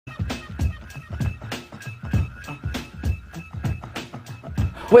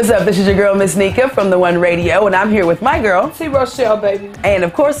What's up? This is your girl, Miss Nika from Tha1Radio, and I'm here with my girl, T-Rochelle, baby. And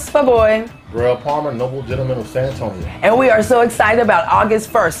of course, my boy, Royal Palmer, noble gentleman of San Antonio. And we are so excited about August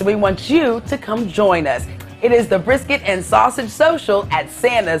 1st, and we want you to come join us. It is the Brisket and Sausage Social at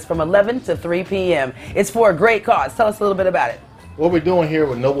Santa's from 11 to 3 p.m. It's for a great cause. Tell us a little bit about it. What we're doing here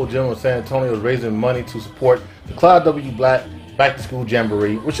with Noble Gentleman of San Antonio is raising money to support the Cloud W Black Back to School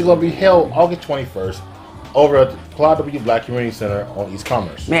Jamboree, which is going to be held August 21st over at the Cloud W Black Community Center on East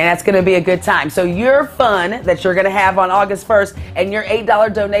Commerce. Man, that's going to be a good time. So your fun that you're going to have on August 1st and your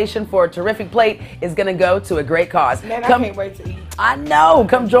 $8 donation for a terrific plate is going to go to a great cause. Man, I can't wait to eat. I know.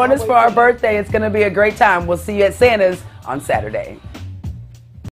 Come join us for our birthday. It's going to be a great time. We'll see you at Santa's on Saturday.